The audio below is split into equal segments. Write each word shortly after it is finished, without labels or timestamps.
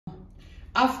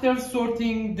After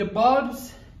sorting the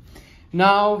bulbs,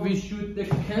 now we should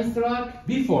construct,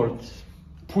 before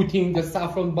putting the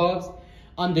saffron bulbs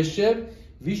on the shelf,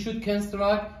 we should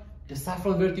construct the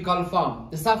saffron vertical farm.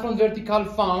 The saffron vertical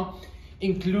farm,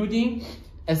 including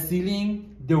a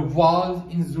ceiling, the wall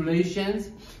insulations,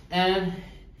 and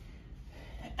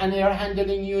an air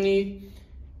handling unit,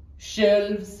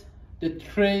 shelves, the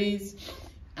trays,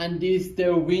 and this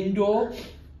the window,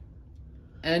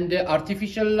 and the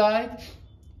artificial light.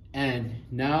 And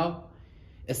now,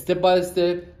 step by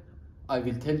step, I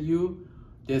will tell you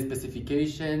the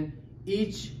specification,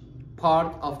 each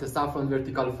part of the saffron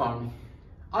vertical farming.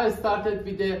 I started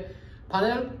with the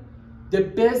panel, the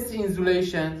best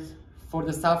insulations for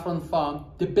the saffron farm,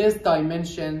 the best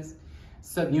dimensions.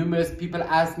 So numerous people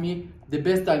ask me the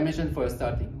best dimension for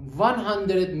starting.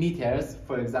 100 meters,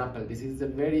 for example, this is the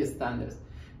very standard.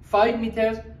 5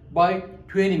 meters by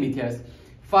 20 meters.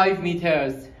 5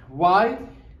 meters wide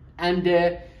and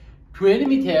 20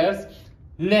 meters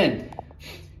length.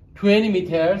 20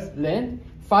 meters length,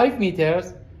 5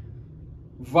 meters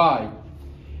wide.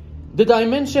 The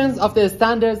dimensions of the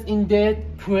standards in the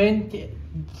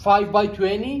 5 by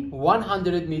 20,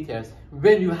 100 meters.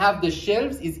 When you have the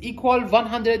shelves is equal,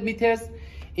 100 meters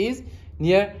is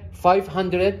near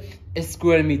 500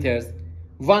 square meters.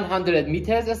 100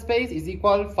 meters space is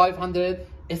equal 500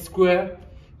 square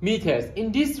meters.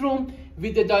 In this room,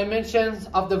 with the dimensions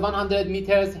of the 100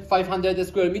 meters, 500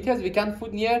 square meters, we can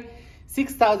put near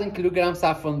 6,000 kilogram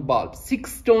saffron bulbs,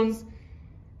 6 tons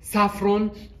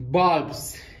saffron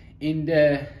bulbs in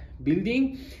the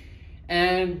building.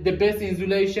 And the best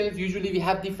insulations, usually we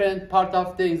have different part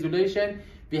of the insulation.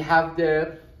 We have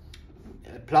the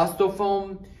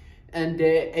plastofoam and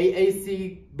the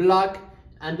AAC block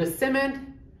and the cement,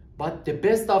 but the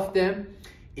best of them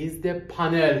is the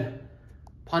panel.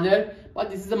 But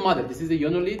this is a model, this is a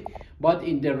unolith, but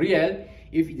in the real,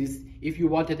 if you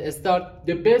wanted to start,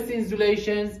 the best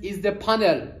insulations is the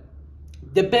panel.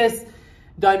 The best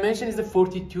dimension is the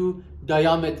 42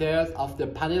 diameters of the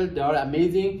panel. They are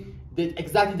amazing.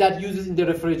 Exactly that uses in the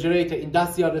refrigerator,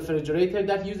 industrial refrigerator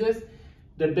that uses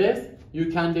the best. You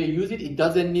can use it. It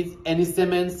doesn't need any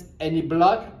cements, any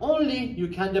block. Only you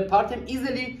can part them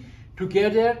easily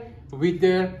together with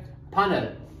the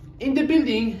panel. In the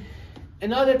building,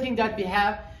 another thing that we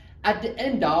have at the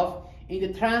end of, in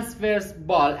the transverse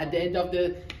wall, at the end of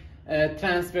the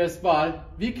transverse wall,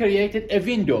 we created a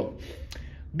window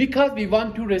because we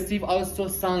want to receive also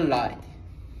sunlight.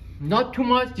 Not too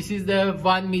much. This is the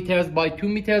 1 meters by 2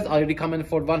 meters. I recommend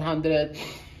for 100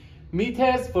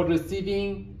 meters for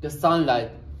receiving the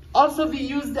sunlight. Also, we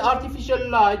use the artificial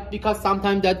light because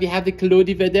sometimes that we have the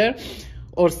cloudy weather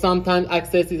or sometimes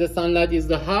access to the sunlight is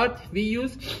hard. We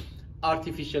use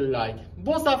artificial light.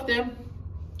 Both of them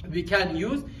we can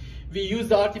use. We use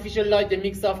the artificial light, the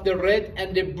mix of the red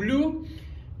and the blue.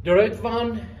 The red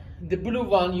one, the blue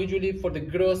one, usually for the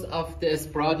growth of the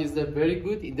sprout is very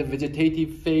good in the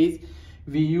vegetative phase.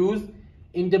 We use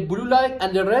in the blue light,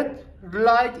 and the red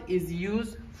light is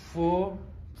used for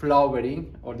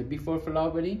flowering or the before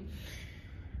flowering.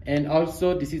 And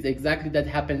also this is exactly that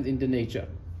happens in the nature.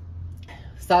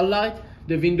 Sunlight,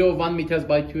 the window 1 meters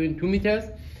by 2 meters,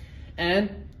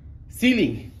 and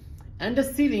ceiling. And the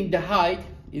ceiling, the height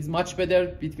is much better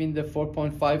between the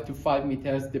 4.5 to 5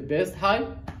 meters, the best height.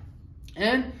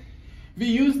 And we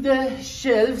use the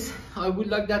shelves. I would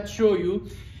like that show you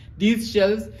these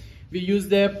shelves. We use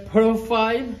the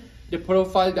profile,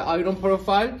 the iron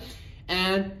profile,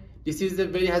 and this is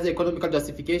has economical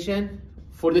justification.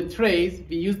 For the trays,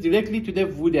 we use directly to the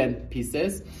wooden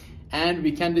pieces, and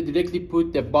we can directly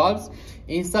put the bulbs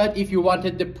inside. If you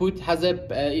wanted to put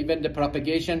even the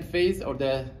propagation phase or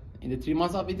in the 3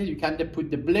 months of it, you can put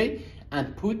the blade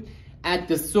and put at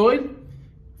the soil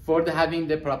for having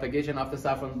the propagation of the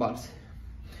saffron bulbs.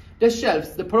 The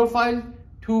shelves, the profile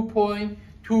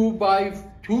 2.2 by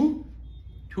 2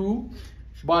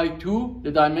 by 2,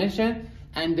 the dimension,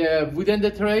 and within the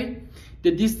tray,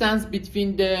 the distance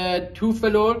between the 2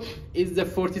 floor is the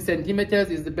 40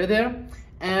 centimeters is the better,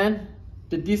 and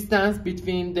the distance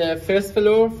between the first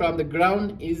floor from the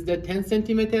ground is the 10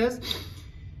 centimeters.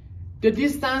 The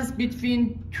distance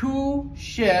between 2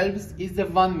 shelves is the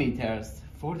 1 meters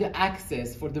for the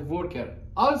access for the worker.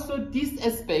 Also, this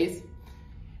space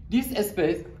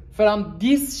from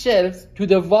these shelves to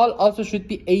the wall also should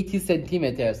be 80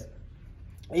 centimeters.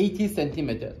 80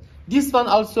 centimeters. This one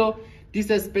also, this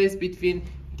space between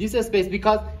this space,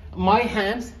 because my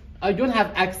hands, I don't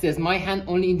have access, my hand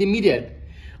only in the middle.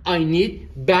 I need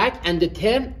back and the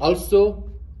turn also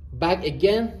back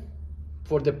again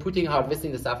for the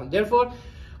harvesting the saffron. Therefore,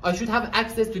 I should have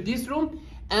access to this room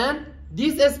And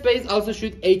this space also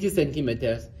should 80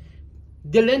 centimeters.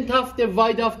 The length of the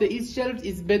width of the each shelf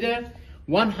is better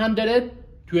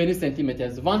 120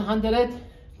 centimeters.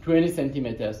 120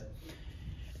 centimeters.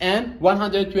 And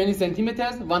 120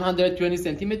 centimeters, 120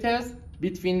 centimeters,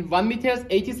 between 1 meters,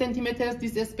 80 centimeters,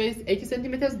 this space, 80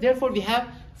 centimeters, therefore we have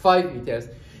 5 meters.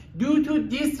 Due to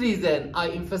this reason, I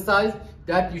emphasize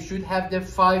that you should have the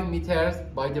 5 meters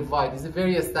by the width. It's a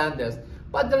very standard.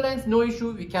 But the length, no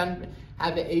issue, we can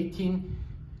have 18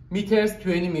 meters,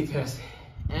 20 meters.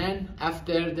 And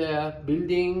after the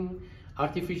building,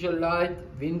 artificial light,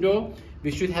 window, we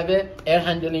should have an air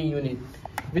handling unit.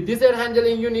 With this air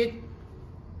handling unit,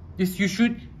 this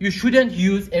you shouldn't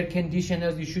use air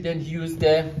conditioners, you shouldn't use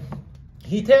the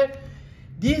heater.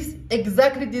 This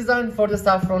exactly designed for the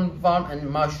saffron farm and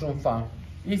mushroom farm.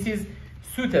 This is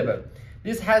suitable.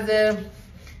 This has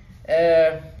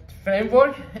a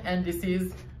framework, and this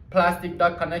is plastic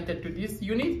duct connected to this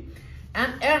unit.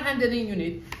 And air handling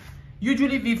unit,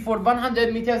 usually for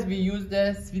 100 meters we use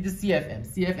this with the CFM.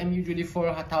 CFM usually for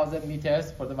 1000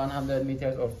 meters, for the 100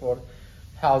 meters, or for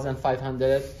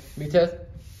 1500 meters.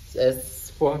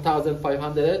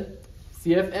 4500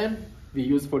 CFM we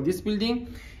use for this building.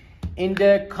 In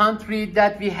the country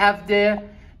that we have there,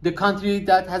 the country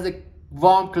that has a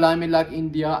warm climate like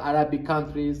India, Arabic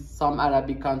countries, some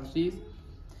Arabic countries,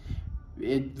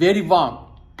 very warm.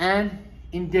 And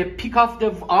in the peak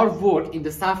of our work in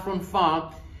the saffron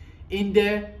farm, in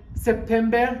the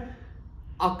September,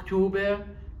 October,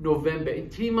 November, in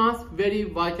 3 months, very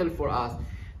vital for us.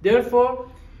 Therefore,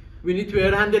 we need to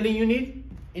air handling unit.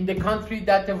 In the country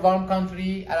that a warm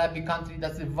country, Arabic country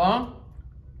that's a warm,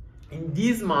 in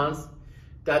these months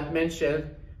that mentioned,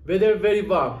 weather very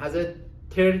warm, has a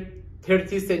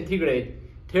 30 centigrade,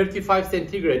 35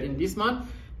 centigrade in this month.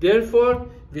 Therefore,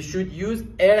 we should use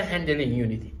air handling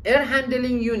unit. Air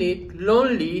handling unit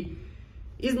lonely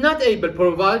is not able to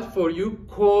provide for you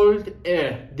cold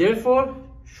air. Therefore,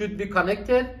 should be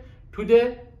connected to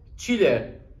the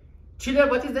chiller. Chiller,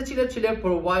 what is the chiller? Chiller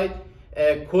provide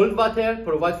cold water,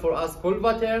 provide for us cold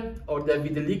water or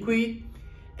with the liquid,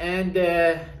 and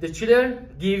the chiller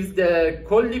gives the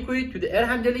cold liquid to the air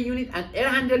handling unit, and air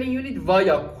handling unit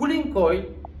via cooling coil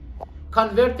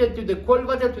converted to the cold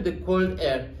water to the cold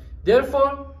air.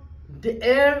 Therefore,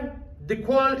 the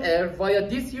cold air via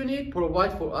this unit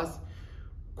provide for us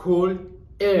cold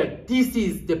air. This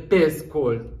is the best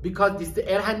cold, because this is the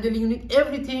air handling unit,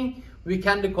 everything we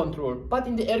can control. But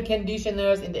in the air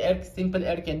conditioners, in the simple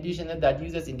air conditioner that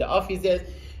uses in the offices,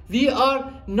 we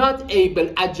are not able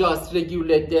to adjust,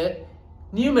 regulate the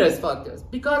numerous factors,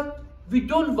 because we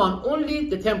don't want only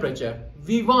the temperature.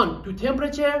 We want to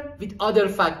temperature with other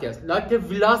factors like the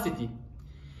velocity,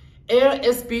 air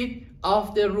speed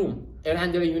of the room. Air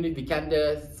handling unit, we can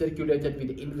circulate it with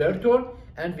the inverter,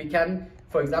 and we can,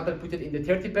 for example, put it in the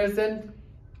 30%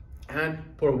 and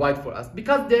provide for us,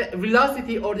 because the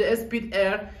velocity or the speed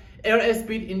air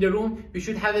speed in the room, we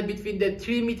should have it between the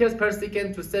 3 meters per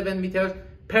second to 7 meters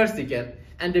per second,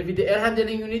 and with the air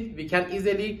handling unit we can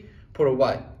easily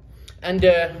provide. And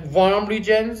the warm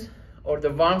regions or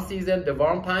the warm season, the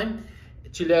warm time,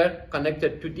 chiller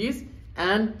connected to this,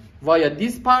 and via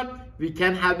this part we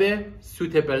can have a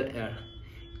suitable air.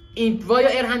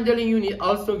 Via air handling unit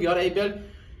also we are able,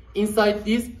 inside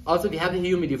this also we have the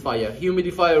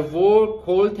humidifier work,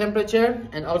 cold temperature,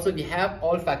 and also we have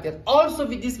all factors. Also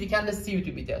with this we can the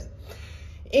CO2 meters.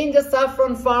 In the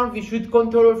saffron farm we should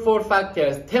control 4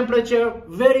 factors. Temperature,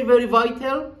 very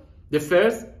vital. The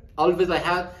first, always I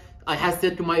have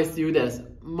said to my students,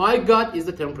 my God is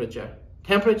the temperature.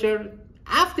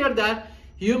 After that,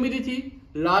 humidity,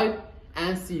 light,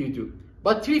 and CO2.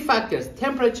 But 3 factors: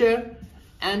 temperature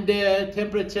and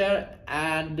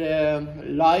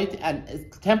light,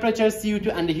 and temperature,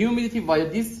 CO2, and the humidity. Via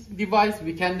this device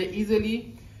we can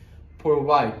easily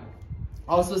provide.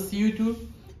 Also CO2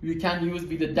 we can use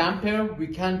with the damper. We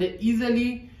can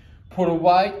easily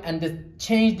provide and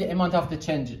change the amount of the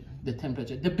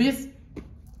temperature. The best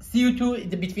CO2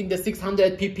 is between the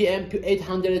 600 ppm to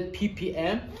 800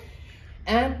 ppm,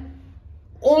 and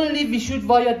only we should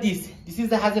via this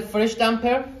has a fresh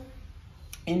damper.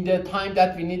 In the time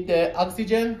that we need the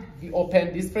oxygen, we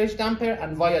open this fresh damper,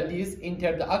 and via this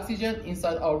enter the oxygen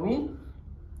inside our room,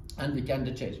 and we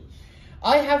can change.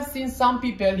 I have seen some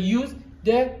people use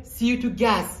the CO2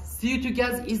 gas. CO2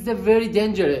 gas is very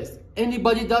dangerous.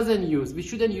 Anybody doesn't use. We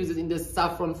shouldn't use it in the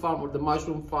saffron farm or the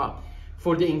mushroom farm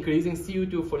for the increasing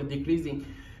CO2, for the decreasing.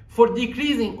 For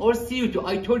decreasing or CO2,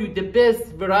 I told you the best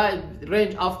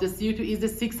range of the CO2 is the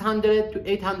 600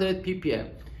 to 800 ppm.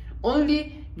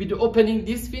 Only with opening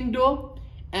this window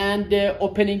and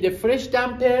opening the fresh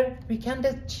damper, we can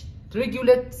just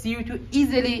regulate CO2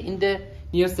 easily in the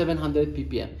near 700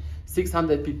 ppm,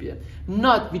 600 ppm.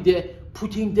 Not with the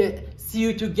putting the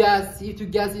CO2 gas.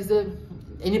 CO2 gas is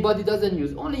anybody doesn't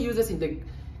use. Only uses in the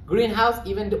greenhouse,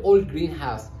 even the old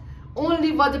greenhouse.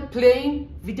 Only with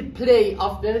the play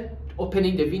after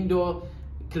opening the window,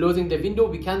 closing the window,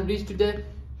 we can reach to the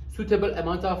suitable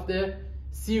amount of the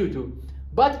CO2.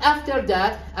 But after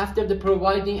that, after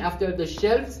the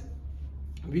shelves,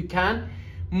 we can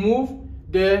move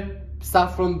the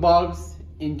saffron bulbs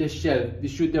in the shelf. We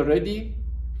should be ready.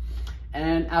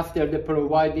 And after the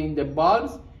providing the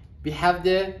bulbs, we have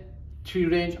the two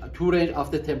range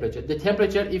of the temperature. The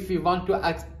temperature, if we want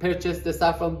to purchase the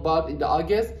saffron bulb in the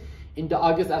August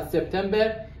and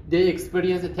September, they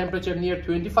experience a temperature near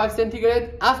 25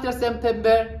 centigrade. After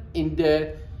September, in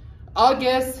the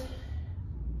August,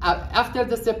 after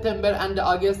the September and the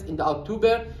August, in the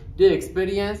October, they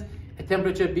experience a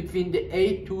temperature between the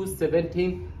 8 to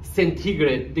 17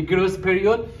 centigrade. The growth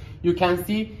period, you can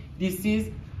see this is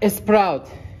a sprout.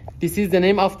 This is the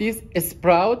name of this, a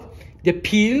sprout, the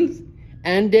peels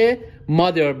and the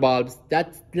mother bulbs.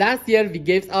 That last year we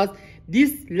gave us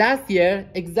this last year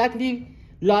exactly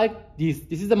like this.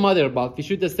 This is the mother bulb. We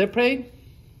should separate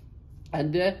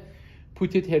and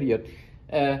put it here.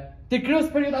 The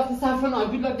growth period of the saffron, I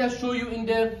would like to show you in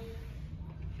the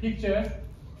picture.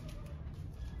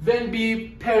 When we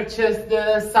purchase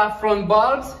the saffron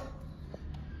bulbs,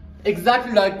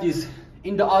 exactly like this.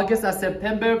 In the August and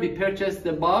September, we purchase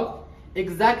the bulb,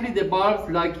 exactly the bulbs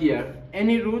like here.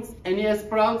 Any roots, any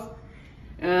sprouts,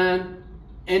 and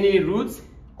any roots,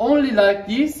 only like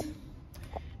this.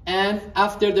 And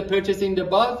after the purchasing the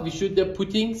bulbs, we should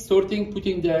putting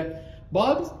the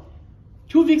bulbs.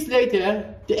 2 weeks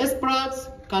later, the sprouts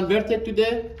converted to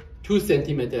the 2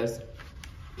 centimeters.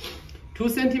 2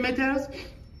 centimeters,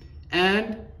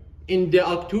 and in the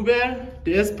October,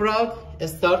 the sprout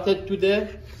started to the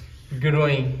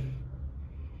growing.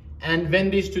 And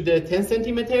when reached to the 10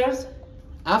 centimeters,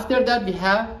 after that we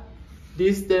have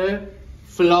this the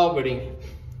flowering.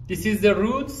 This is the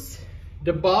roots,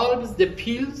 the bulbs, the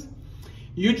peels.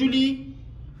 Usually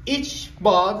each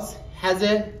bulbs has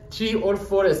a 3 or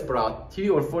 4 sprout,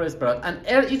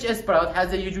 and each sprout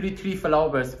has usually 4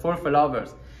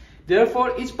 flowers.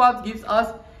 Therefore, each bulb gives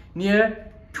us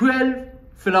near 12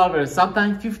 flowers,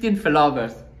 sometimes 15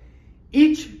 flowers.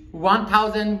 Each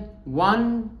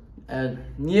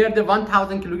near the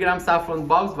 1000 kilogram saffron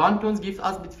bulbs, 1 ton gives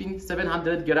us between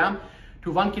 700 gram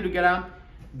to 1 kilogram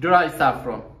dry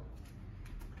saffron.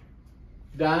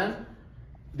 Then,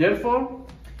 therefore,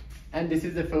 and this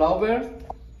is the flower.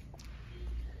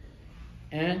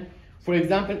 And for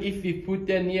example, if we put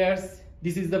the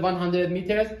this is the 100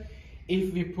 meters.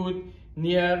 If we put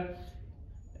near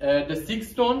the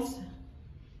 6 tons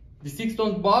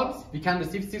bulbs, we can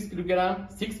receive 6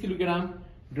 kilogram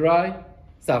dry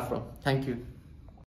saffron. Thank you.